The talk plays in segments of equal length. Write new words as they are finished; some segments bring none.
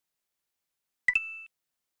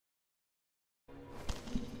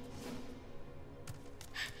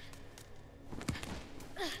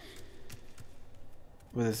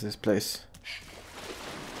What is this place?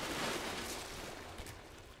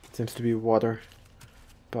 Seems to be water.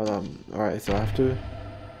 But alright, so I have to...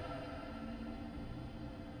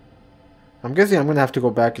 I'm guessing I'm gonna have to go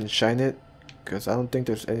back and shine it, because I don't think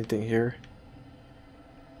there's anything here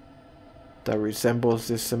that resembles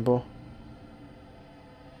this symbol.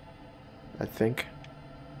 I think.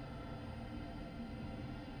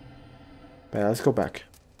 But yeah, let's go back.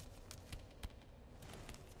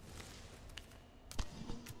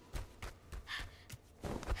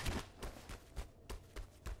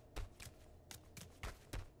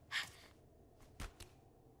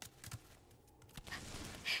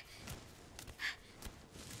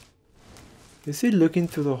 Is he looking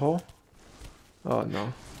through the hole? Oh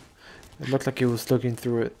no. It looked like he was looking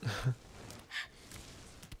through it.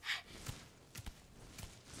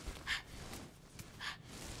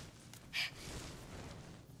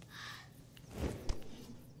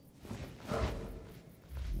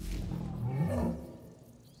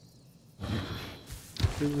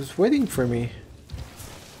 He was waiting for me.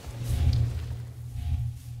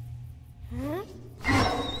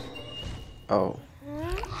 Oh.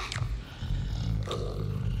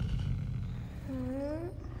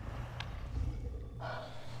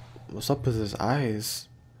 What's up with his eyes?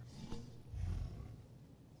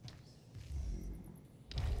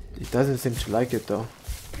 He doesn't seem to like it though.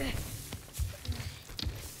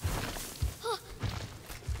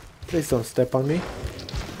 Please don't step on me.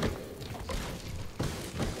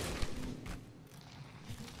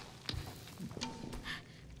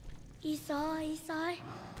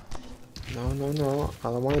 No, no, no. I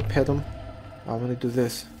don't want to pet him. I want to do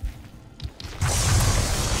this.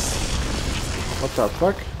 What the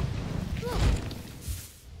fuck?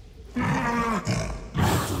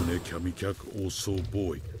 Also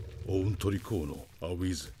boy, own Trico no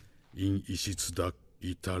awiz in isitsudak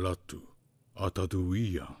itaratu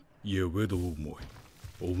ataduia ye wedo moy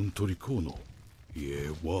own Trico no ye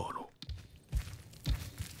waro.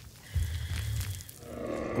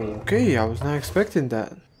 Okay, I was not expecting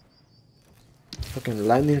that. Fucking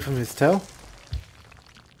lightning from his tail.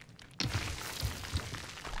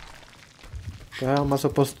 What the hell am I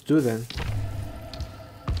supposed to do then?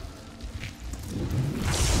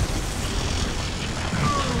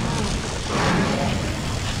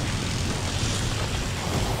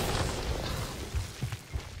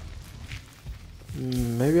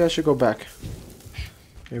 Maybe I should go back.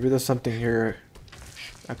 Maybe there's something here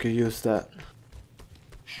I could use that.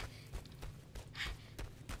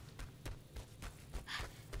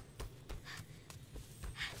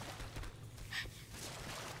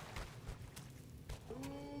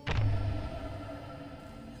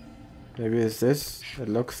 Maybe it's this. It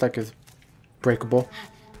looks like it's breakable.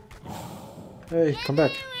 Hey, come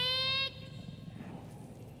back.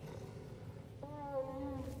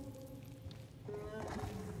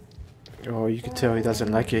 Oh, you can tell he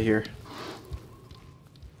doesn't like it here.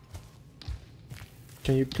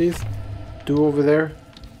 Can you please do over there?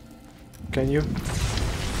 Can you?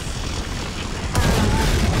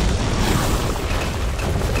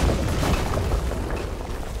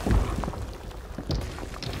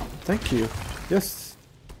 Thank you. Yes.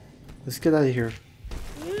 Let's get out of here.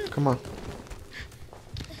 Come on.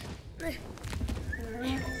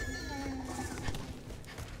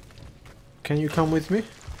 Can you come with me?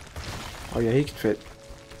 Oh yeah, he can fit.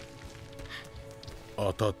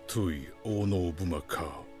 Atatui ono bumaka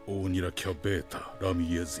onira kabeta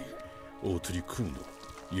ramiezi o trikuno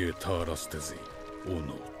ye tarastezi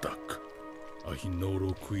ono dak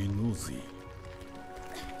ahinoro kuinuzi.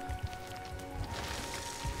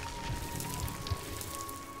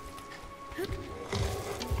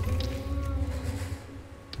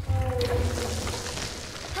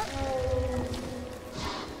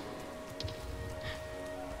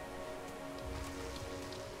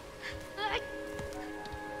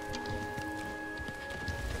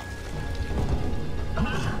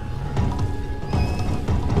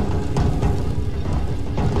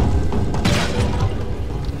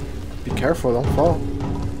 Careful, don't fall.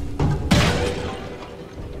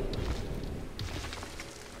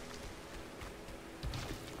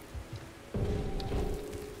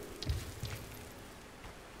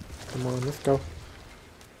 Come on, let's go.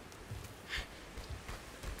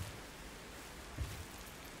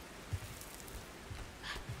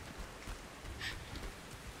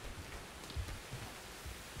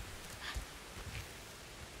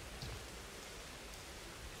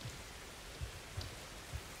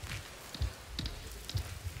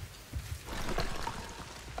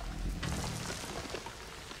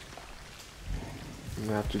 I'm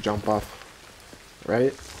gonna have to jump off,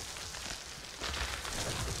 right?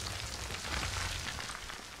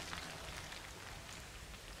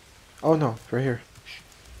 Oh no, right here.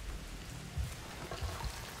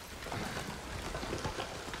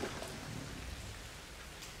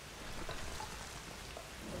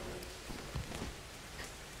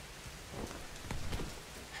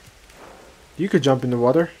 You could jump in the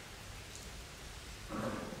water.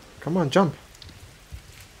 Come on, jump.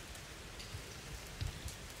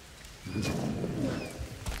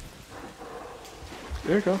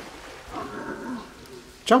 There you go.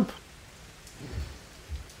 Jump.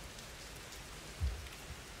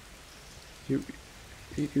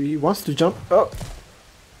 He wants to jump. Oh.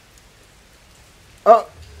 Oh.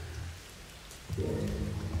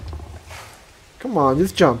 Come on,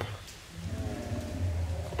 just jump.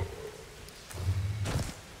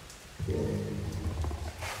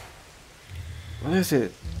 What is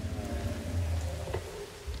it?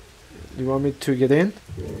 You want me to get in?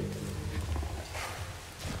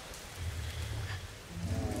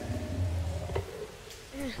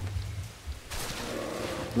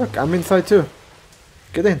 Look, I'm inside too.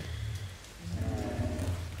 Get in.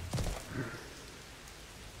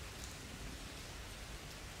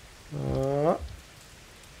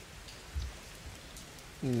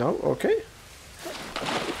 No, okay.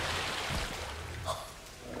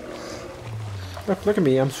 Look at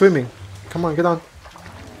me, I'm swimming. Come on, get on.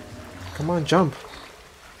 Come on, jump.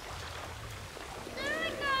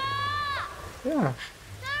 Yeah.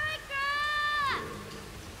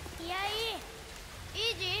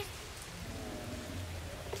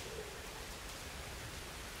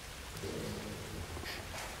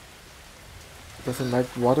 Doesn't like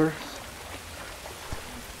water.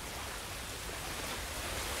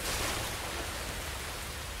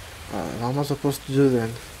 What am I supposed to do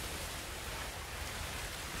then?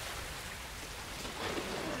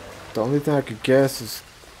 The only thing I could guess is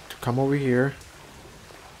to come over here.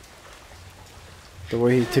 The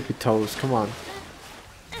way he tippy toes. Come on.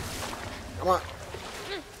 Come on.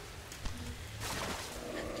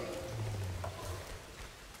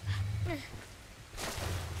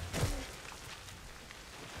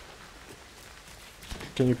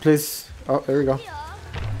 Can you please? Oh, there we go.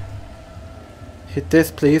 Hit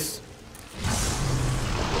this, please.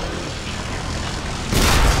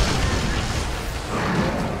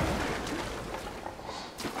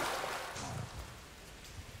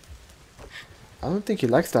 I don't think he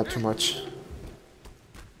likes that too much.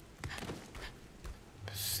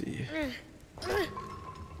 Let's see.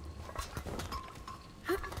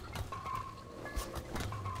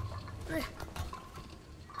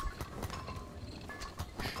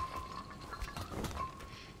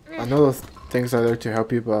 I know those things are there to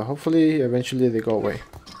help you, but hopefully eventually they go away.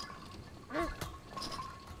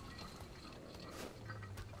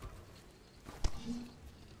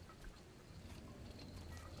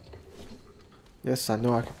 Yes, I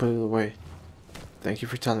know I can put it away. Thank you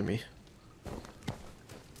for telling me.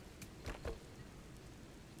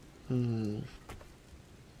 Maybe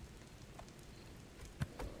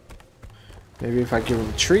if I give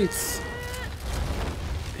him treats,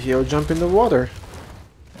 he'll jump in the water.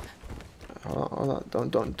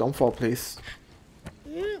 Hold on, don't fall, please.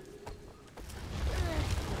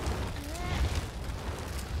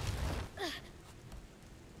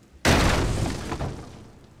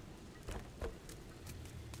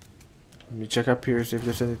 Let me check up here, see if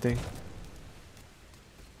there's anything.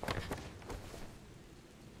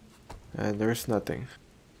 And there's nothing.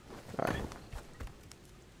 Alright.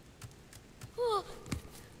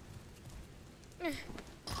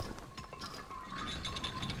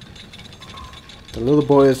 The little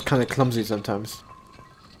boy is kind of clumsy sometimes.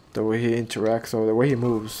 The way he interacts or the way he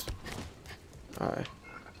moves. Alright.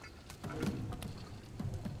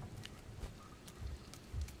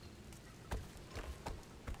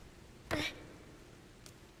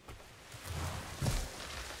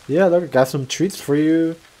 Yeah, look, I got some treats for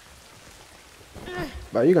you.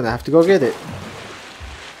 But you're gonna have to go get it.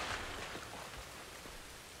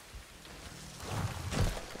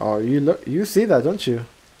 Oh, you see that, don't you?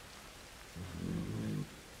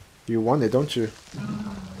 You want it, don't you?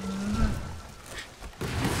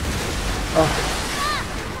 Oh.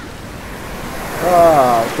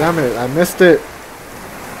 Ah, damn it, I missed it.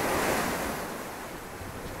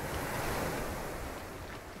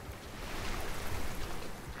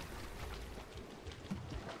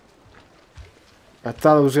 I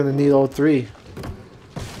thought I was gonna need all three.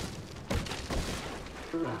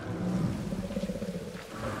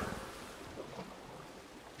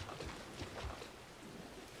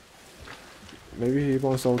 Maybe he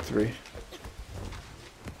wants all three.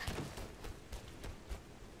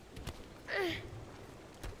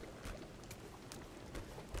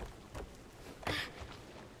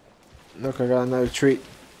 Look, I got another treat.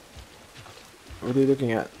 What are you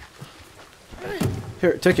looking at?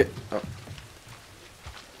 Here, take it. Oh.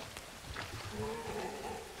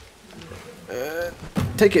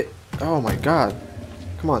 Take it. Oh my god.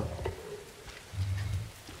 Come on.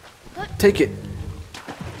 Take it.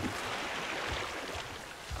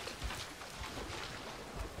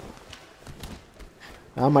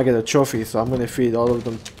 I might get a trophy, so I'm gonna feed all of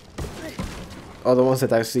them. All the ones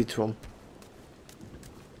that I see to him.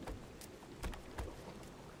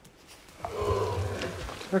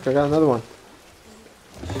 Look, I got another one.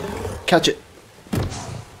 Catch it.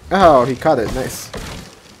 Oh, he caught it. Nice.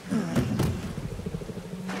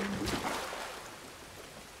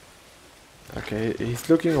 Okay, he's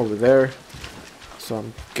looking over there. So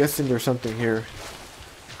I'm guessing there's something here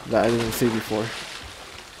that I didn't see before.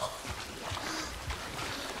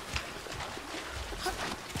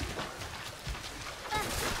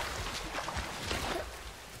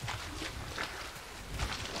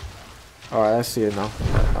 Alright, I see it now.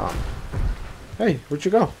 Hey, where'd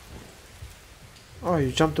you go? Oh,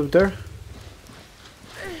 you jumped up there?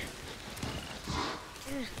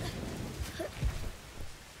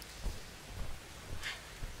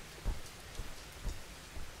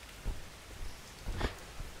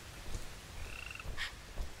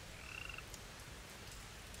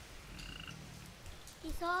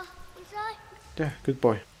 Yeah, good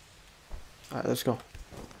boy. Alright, let's go.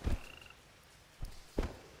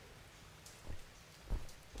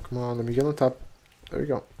 Come on, let me get on top. There we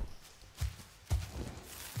go.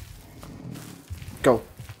 Go.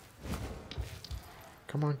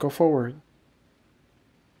 Come on, go forward.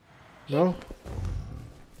 No?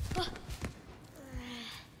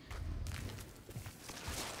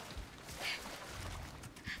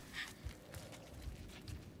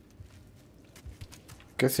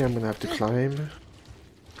 Guessing I'm gonna have to climb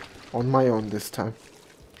on my own this time.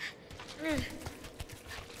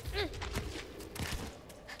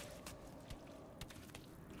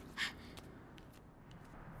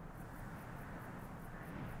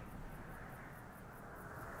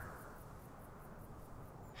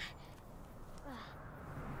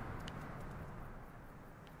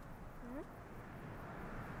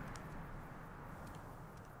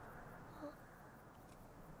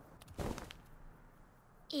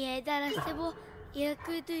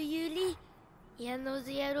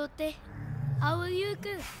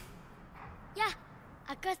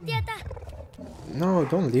 No,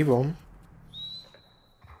 don't leave him.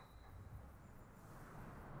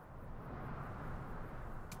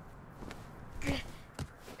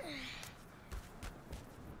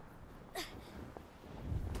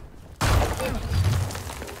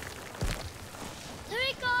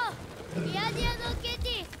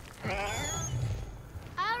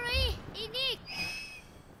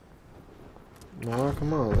 No,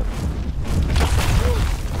 come on.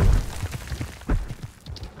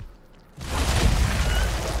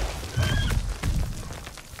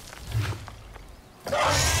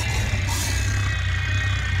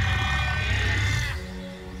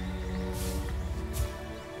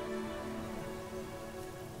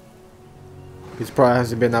 He's probably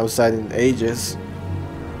hasn't been outside in ages.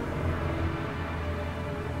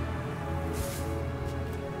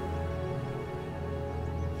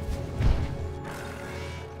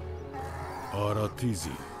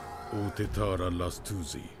 Aratizi, Otetara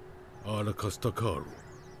Lastuzi, Ara Castacaro,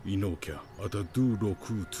 Inokia, Ataduro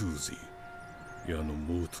Kutuzi, Yano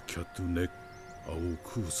Mot Katunek,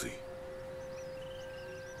 Aokuzi.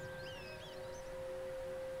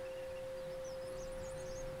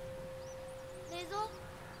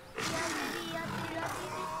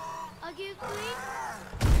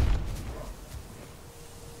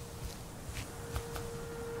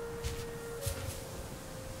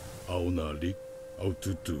 Aonalik,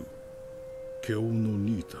 Aututu, Keono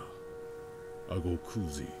Nita,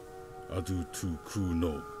 Agokuzi, Adutu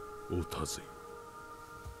Kuno, Otazi.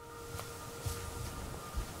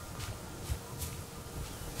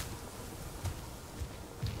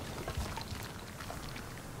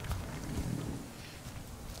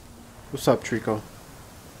 What's up, Trico?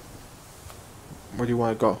 Where do you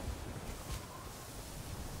want to go?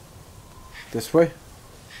 This way?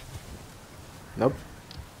 Nope.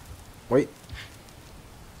 Wait.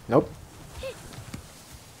 Nope.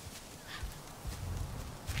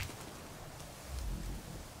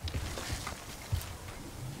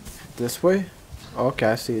 This way? Okay,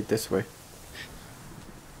 I see it this way.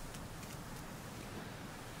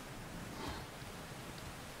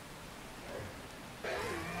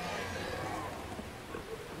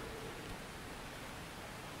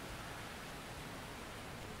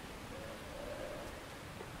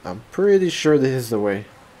 I'm pretty sure this is the way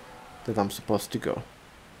that I'm supposed to go.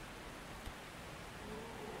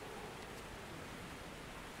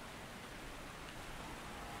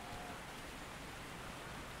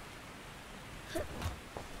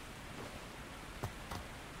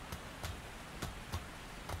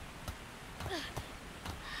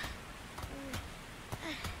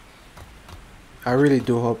 I really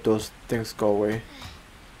do hope those things go away.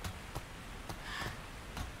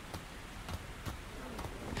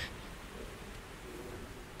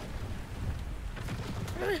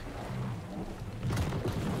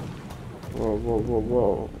 Whoa, whoa, whoa,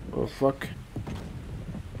 whoa. Oh, fuck.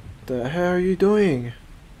 The hell are you doing?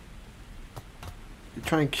 You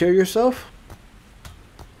trying to kill yourself?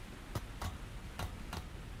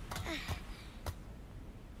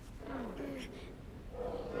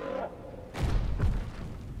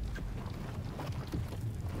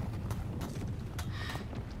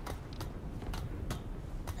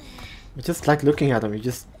 I just like looking at him. He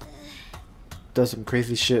just does some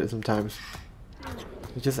crazy shit sometimes.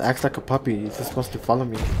 He just acts like a puppy. He's just supposed to follow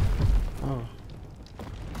me. Oh.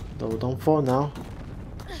 No, don't fall now.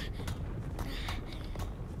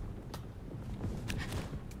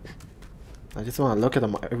 I just want to look at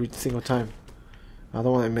him every single time. I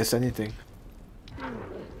don't want to miss anything. There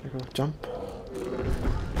you go, jump.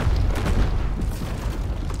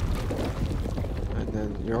 And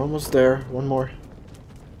then you're almost there. One more.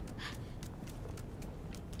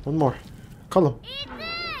 One more. Call him.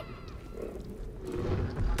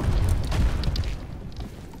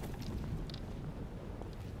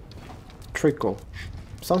 Trico.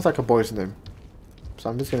 Sounds like a boy's name. So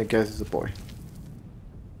I'm just gonna guess it's a boy.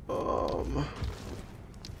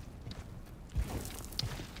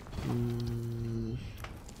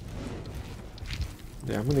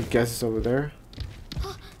 Yeah, I'm gonna guess it's over there.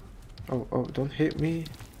 Oh, oh, don't hit me.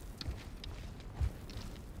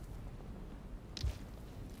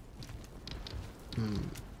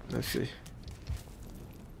 Let's see.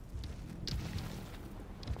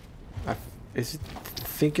 Is it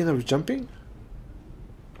thinking of jumping?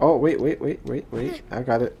 Oh, wait. I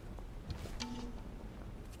got it.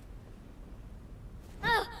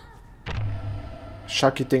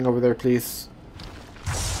 Shocky thing over there, please.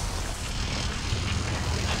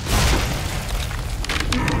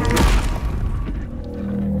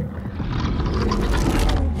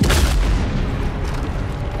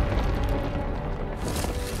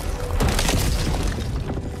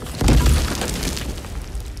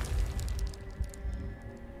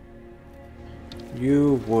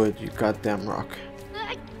 You would, you goddamn rock.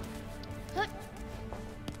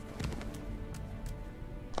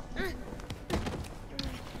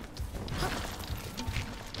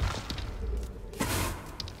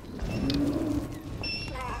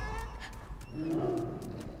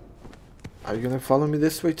 Are you gonna follow me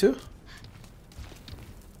this way too?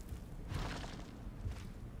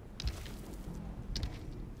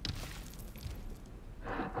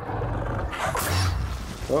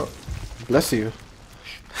 Oh, bless you.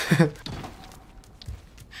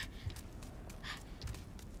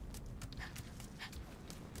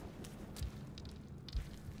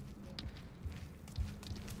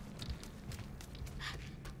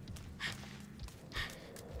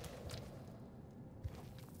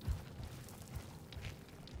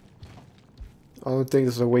 I don't think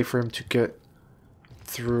there's a way for him to get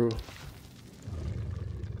through.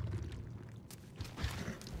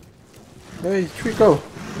 Hey, Trico!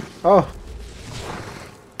 Oh!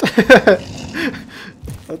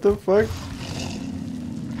 What the fuck?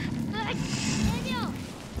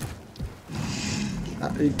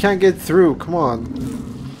 You can't get through, come on.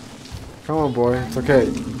 Come on, boy, it's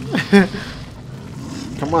okay.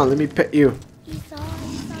 Come on, let me pet you.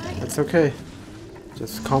 It's okay.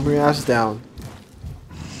 Just calm your ass down.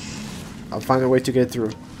 I'll find a way to get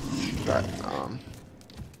through. But,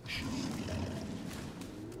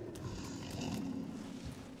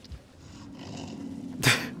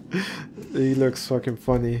 he looks fucking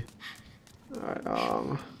funny. Alright,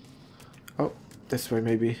 oh, this way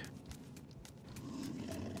maybe.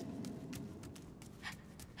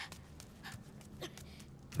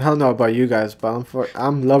 I don't know about you guys, but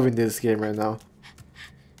I'm loving this game right now.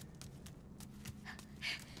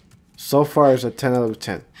 So far, it's a 10 out of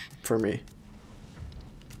 10 for me.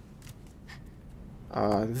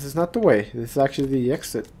 This is not the way. This is actually the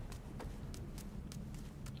exit.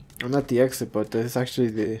 Or not the exit, but this is actually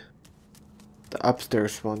the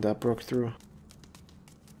upstairs one that broke through.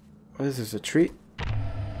 What is this, a treat?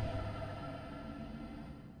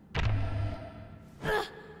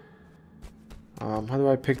 How do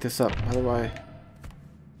I pick this up? How do I...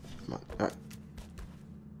 Come on.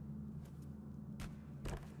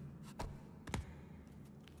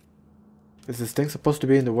 Is this thing supposed to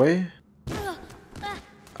be in the way?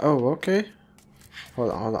 Oh, okay.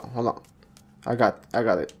 Hold on. I got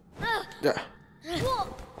it. Yeah.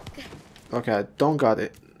 Okay, I don't got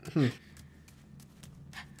it.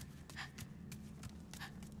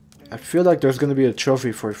 I feel like there's gonna be a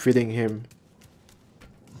trophy for feeding him.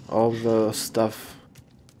 all the stuff.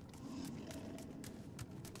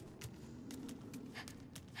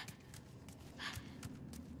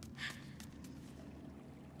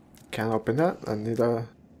 Can't open that. I need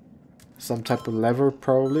some type of lever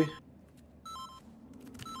probably.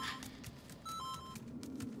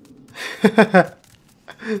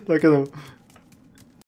 Look at him.